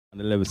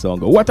The level song.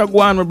 What a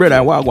go on, my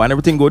brother? What a go on?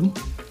 Everything good?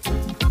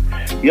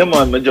 Yeah,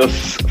 man, me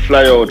just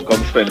fly out,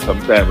 come spend some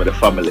time with the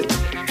family.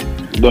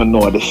 You don't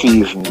know the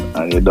season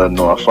and you don't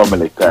know a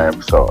family time,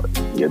 so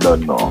you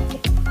don't know.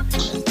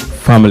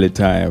 Family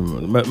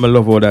time. I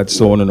love all that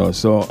song, you know.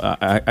 So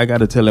I got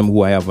to tell them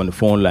who I have on the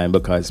phone line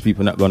because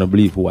people not going to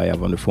believe who I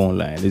have on the phone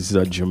line. This is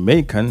a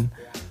Jamaican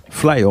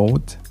fly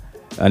out,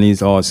 and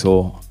he's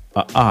also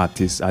an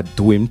artist, a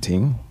doing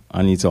thing,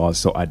 and he's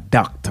also a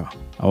doctor.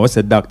 I was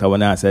a doctor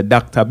when I said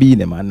Dr.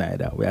 Beanie, man,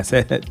 neither. We I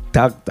said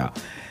doctor.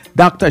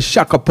 Dr.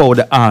 Shaka Pow,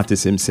 the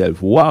artist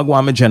himself. What go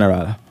on, my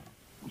general?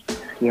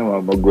 Yeah,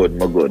 man, I'm good.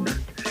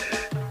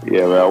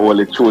 Yeah, we're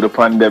only through the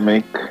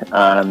pandemic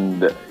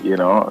and,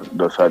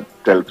 just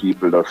tell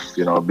people just,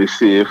 be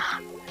safe.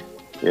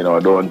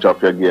 Don't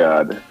drop your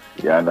guard.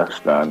 You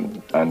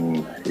understand?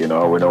 And, we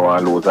don't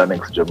want to lose our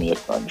next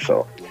Jamaican.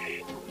 So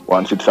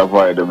once it's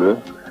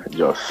avoidable,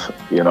 just,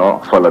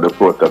 follow the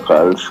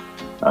protocols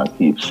and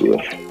keep safe.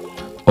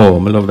 Oh,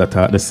 I love that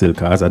the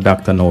silk. As a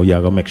doctor now, you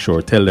have to make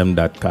sure, tell them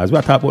that, because we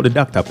are talking about the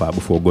doctor part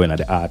before going at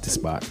the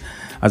artist part.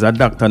 As a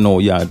doctor now,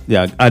 you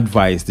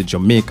advise the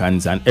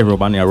Jamaicans and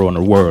everybody around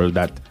the world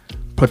that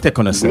protect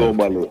on yourself.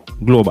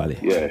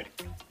 Globally. Yeah.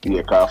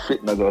 Yeah, because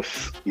fit not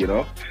just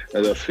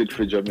fit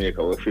for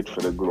Jamaica, we fit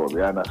for the globe,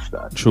 you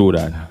understand? True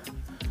that.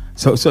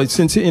 So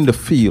since you're in the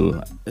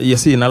field, you're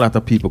seeing a lot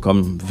of people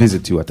come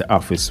visit you at the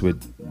office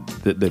with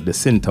the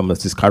symptoms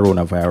of this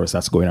coronavirus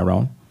that's going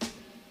around?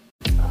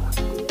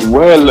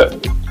 Well,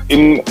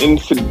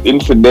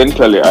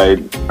 incidentally, I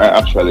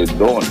actually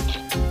don't.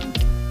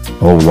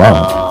 Oh,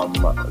 wow.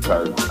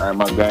 Because I'm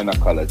a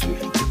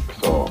gynecologist,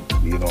 so,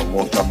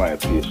 most of my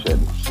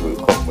patients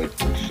will come with,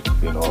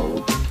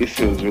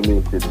 issues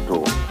related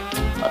to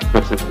a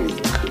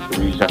specific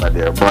region of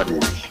their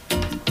bodies.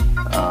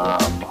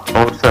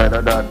 Outside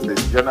of that, the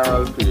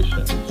general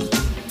patients,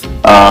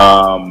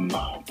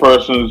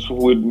 persons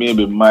with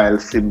maybe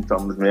mild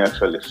symptoms may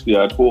actually stay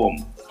at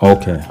home.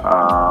 Okay.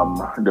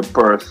 The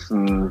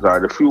persons or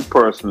the few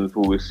persons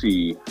who we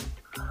see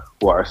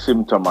who are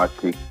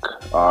symptomatic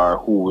or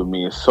who we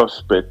may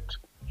suspect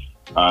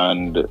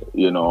and,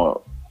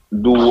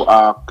 do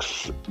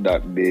ask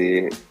that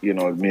they,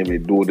 maybe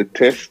do the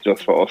test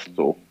just for us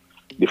to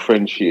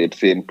differentiate,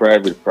 say, in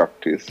private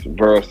practice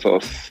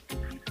versus,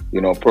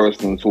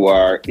 persons who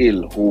are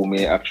ill who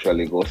may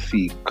actually go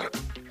seek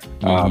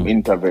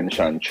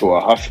intervention through a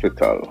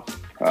hospital.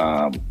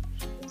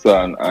 So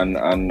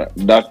and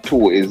that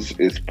too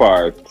is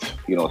part,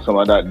 some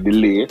of that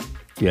delay.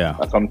 Yeah.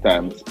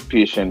 Sometimes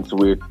patients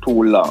wait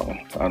too long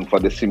and for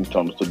the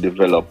symptoms to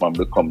develop and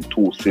become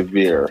too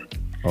severe.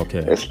 Okay.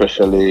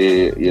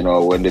 Especially,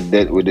 when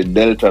with the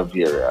Delta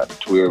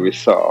variant, where we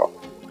saw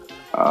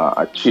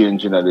a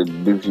change in the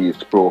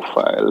disease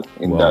profile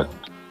in that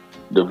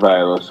the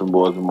virus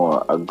was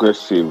more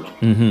aggressive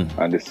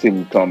and the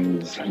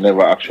symptoms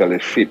never actually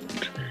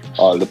fit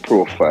all the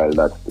profile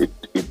that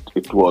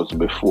it was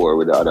before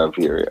with the other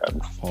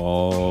variants.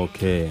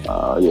 Okay.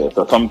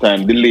 So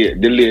sometimes delay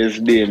is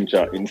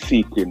danger in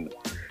seeking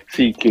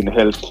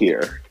health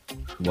care.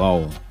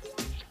 Wow.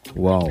 I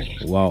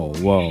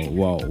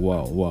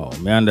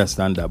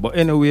understand that. But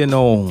anyway,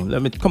 now,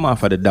 let me come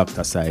off of the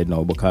doctor side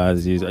now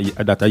because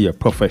that's your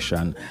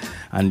profession.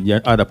 And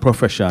your other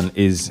profession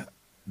is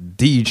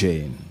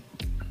DJing,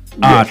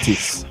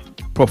 artist,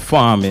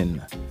 performing.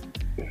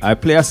 I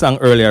play a song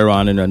earlier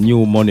on in a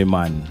New Money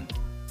Man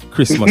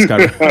Christmas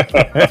carol.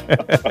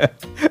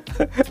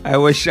 I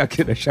was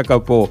shocking the Shaka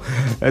Pow.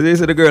 As I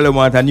said, the girl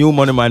want a New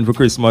Money Man for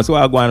Christmas.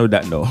 What are you going with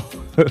that now?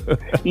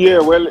 Yeah,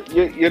 well,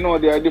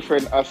 there are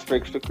different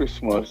aspects to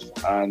Christmas,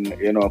 and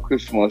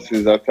Christmas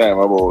is a time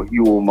about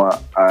humor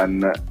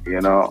and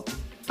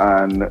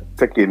and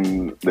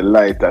taking the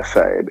lighter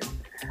side,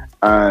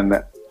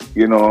 and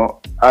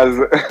as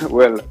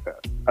well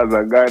as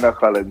a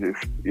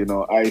gynecologist,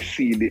 I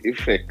see the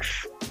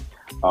effects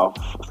of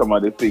some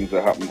of the things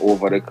that happen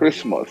over the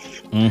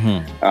Christmas.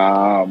 In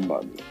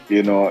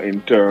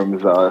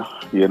terms of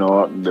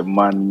the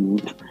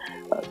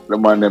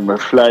man them were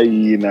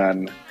flying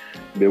and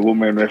the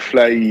women were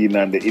flying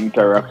and the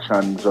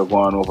interactions are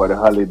going over the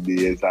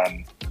holidays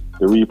and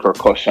the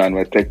repercussion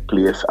will take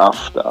place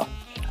after.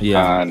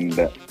 Yeah.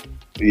 And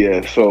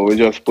so we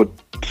just put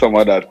some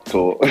of that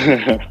to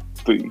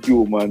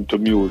human, to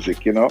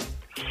music,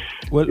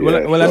 Well,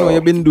 I know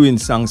you've been doing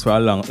songs for a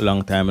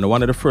long time, and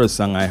one of the first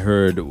songs I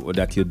heard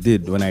that you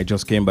did when I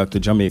just came back to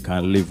Jamaica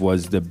and live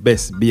was The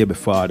Best Baby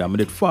Father. I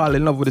did fall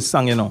in love with the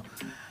song,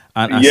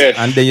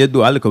 And then you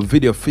do a little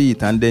video for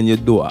it, and then you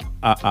do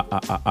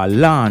a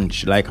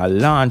launch, I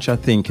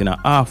think, in a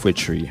halfway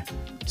tree,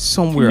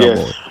 somewhere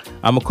about.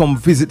 I'm going to come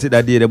visit it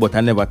that day, but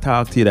I never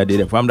talked to you that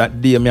day. From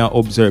that day, I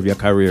observe your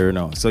career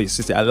now. So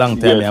it's a long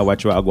time I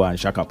watch you go on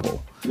Shaka Pow.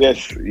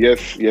 Yes,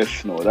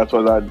 no. That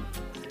was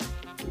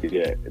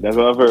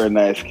a very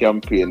nice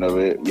campaign of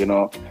it,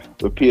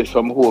 we pay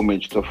some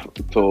homage to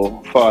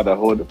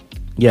fatherhood.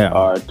 Yeah.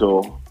 Or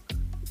to,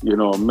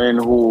 men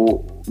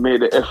who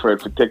made the effort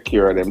to take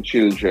care of them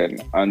children,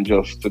 and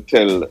just to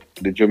tell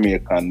the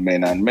Jamaican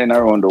men and men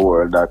around the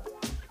world that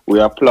we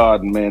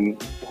applaud men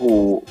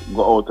who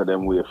go out of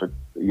them way for,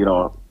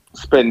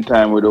 spend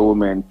time with the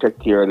women, take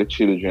care of the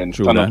children,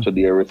 stand up to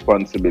their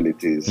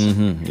responsibilities.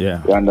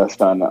 Yeah. You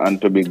understand? And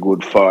to be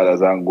good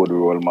fathers and good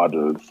role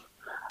models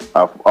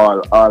of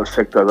all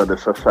sectors of the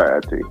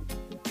society.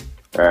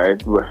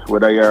 Right?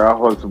 Whether you're a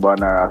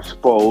husband or a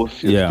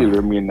spouse, you still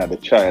remain at the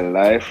child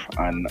life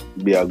and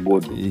be a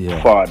good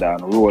father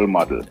and role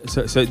model.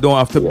 So it don't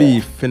have to be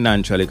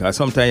financially, because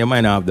sometimes you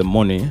might not have the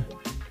money,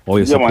 or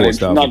you're supposed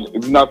to have.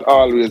 It's not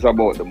always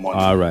about the money.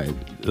 All right.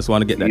 Just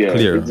want to get that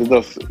clear. It's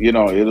just, you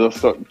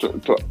just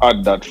to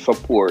add that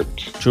support.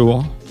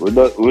 True. We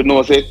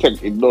know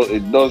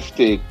it does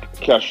take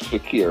cash to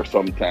care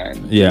sometimes.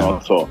 Yeah.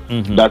 So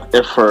that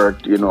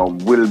effort,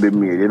 will be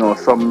made.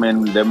 Some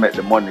men, they make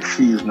the money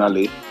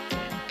seasonally,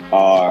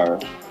 or,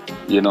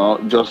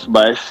 just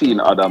by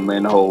seeing other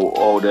men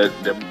how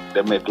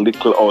they make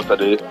little out of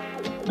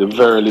the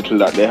very little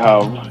that they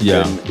have.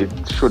 Then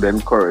it should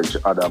encourage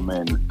other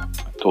men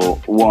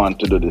to want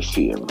to do the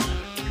same.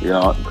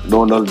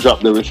 Don't just drop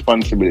the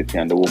responsibility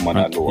on the woman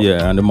alone.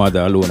 Yeah, and the mother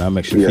alone, and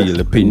make sure feel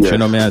the pinch. You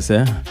know what I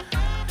say?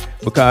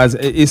 Because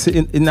it's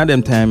in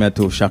them time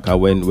too, Shaka,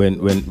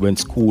 when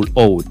school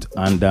out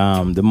and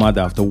the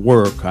mother have to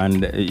work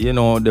and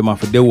them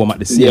have to do home at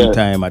the same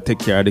time. I take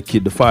care of the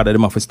kid. The father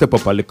them have to step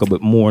up a little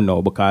bit more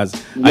now, because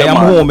I am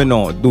home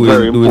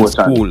doing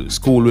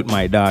school with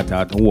my daughter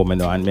at home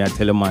and me I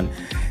tell you, man,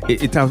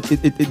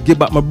 it give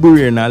back my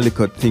brain a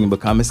little thing,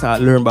 because I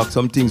start learn back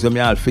some things when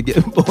I'll forget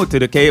about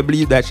it. Can you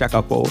believe that,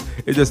 Shaka Pow?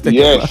 It just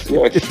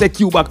take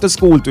you back to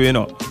school too,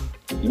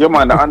 Yeah,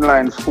 man, the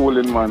online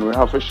schooling, man, we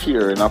have to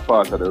share in a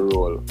part of the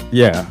role.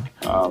 Yeah.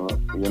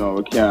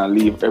 We can't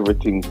leave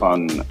everything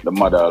on the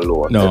mother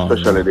alone.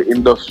 Especially the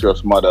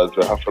industrious mothers,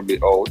 we have to be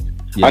out.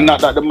 Yeah. And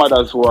not that the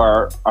mothers who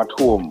are at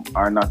home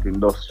are not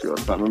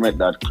industrious. Let me make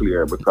that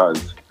clear,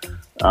 because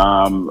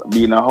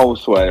being a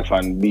housewife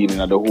and being in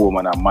the home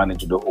and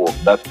manage the home,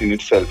 that in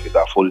itself is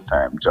a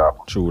full-time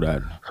job. True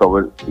that.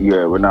 So,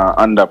 we're not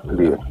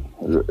underplay.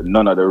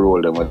 None of the role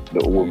that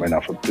the women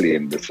have to play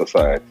in the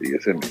society,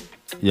 you see me?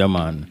 Yeah,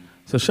 man.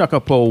 So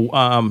Shaka Pow,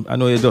 I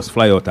know you just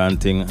fly out and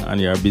thing,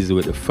 and you're busy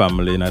with the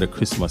family, the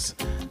Christmas,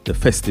 the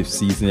festive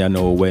season,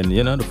 when,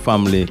 the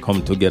family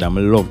come together. I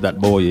love that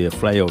boy, you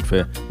fly out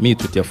for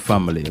meet with your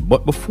family.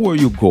 But before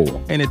you go,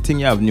 anything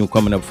you have new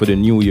coming up for the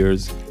New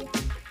Year's?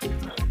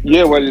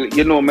 Yeah, well, me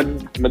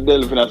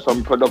delve into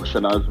some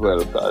production as well,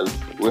 because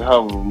we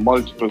have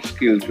multiple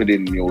skills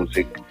within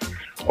music.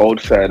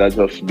 Outside of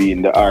just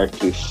being the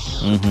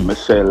artist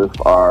myself,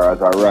 or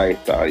as a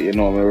writer, me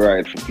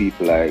write for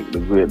people like the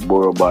great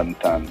Borough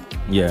Bantan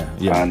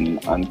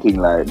and things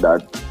like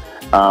that.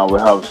 We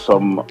have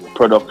some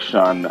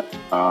production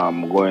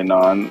going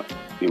on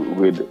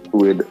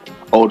with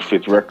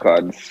Outfit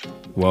Records.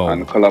 Wow.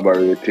 And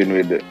collaborating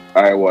with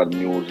Iwad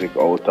Music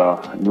out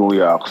of New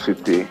York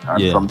City,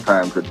 and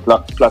sometimes with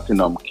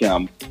Platinum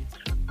Camp.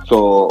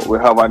 So we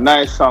have a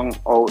nice song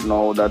out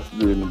now that's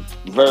doing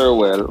very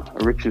well.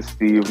 Richie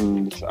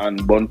Stevens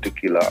and Bounty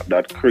Killer,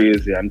 that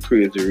crazy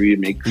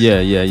remix.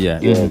 Yeah.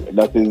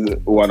 That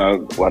is one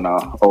of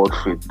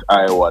Outfit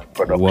Iwad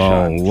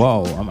production.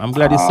 Wow. I'm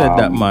glad you said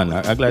that, man.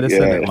 I'm glad you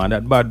said that, man.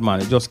 That bad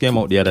man. It just came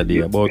out the other day,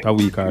 about a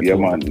week or two. Yeah,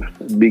 man.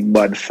 Big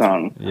Bad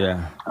song.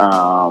 Yeah.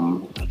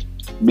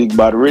 Big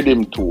Bad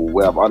Rhythm too.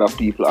 We have other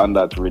people on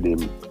that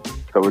rhythm.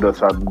 So we just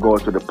have go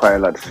to the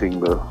pilot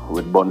single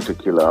with Bounty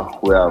Killer.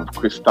 We have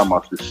Chris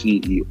Thomas, the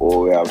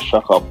CEO. We have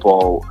Shaka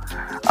Pow.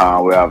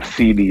 We have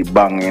CD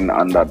banging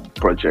on that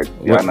project.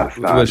 You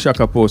understand? Well,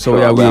 Shaka Pow. So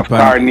we have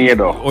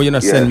Tornado. Oh, you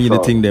not send me the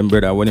thing then,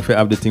 brother. When if you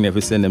have the thing, if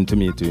you send them to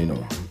me too,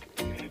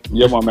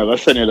 Yeah, man, I'm going to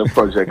send you the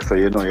project so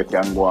you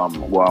can go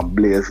and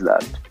blaze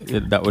that. Yeah,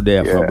 that was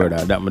there for,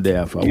 brother. That was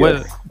there for.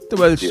 Yes.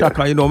 Well,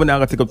 Shaka, I'm not going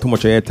to take up too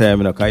much of your time,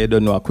 because you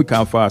don't know. Quick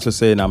and fast to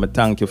say, I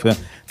thank you for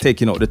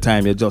taking out the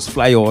time. You just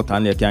fly out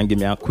and you can give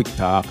me a quick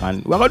talk.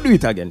 And we're going to do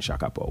it again,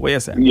 Shaka Pow. What you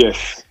say?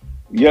 Yes.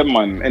 Yeah,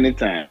 man.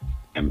 Anytime.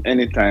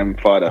 Anytime,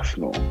 Father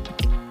Snow.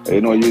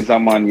 You're a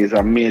man, you're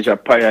a major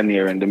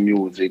pioneer in the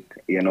music.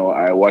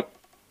 I watch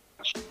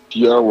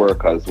your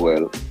work as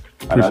well.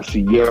 And I see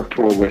your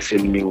progress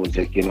in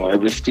music.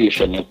 Every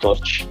station you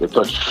touch,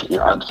 you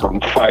add some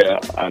fire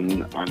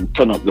and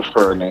turn up the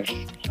furnace.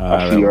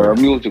 I see your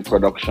music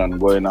production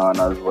going on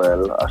as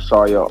well. I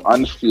saw your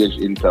on-stage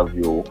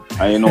interview.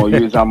 And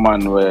you're a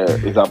man where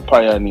he's a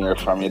pioneer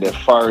from the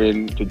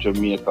foreign to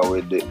Jamaica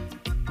with the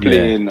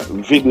playing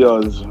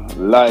videos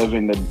live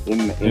in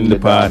the party.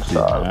 dance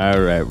hall. All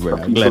right, bro.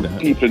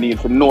 People need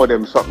to know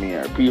them something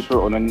here.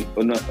 People need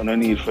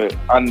to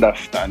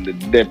understand the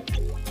depth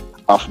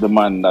of the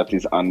man that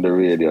is on the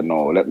radio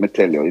now. Let me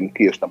tell you, in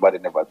case nobody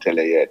never tell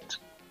you yet.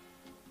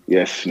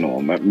 Yes, no,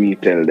 let me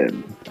tell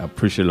them. I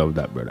appreciate love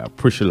that, brother. I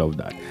appreciate love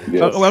that.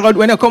 Yes.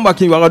 When you come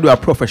back in, we're going to do a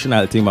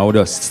professional thing. We're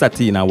going to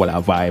start in a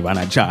vibe and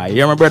a joy. You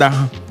hear me, brother?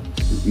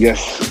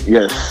 Yes.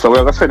 So we're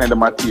going to send you the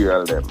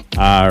material then.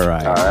 All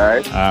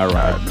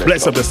right.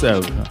 Bless up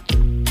yourself.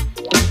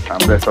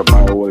 And bless up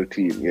my whole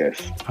team,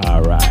 yes.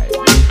 All right.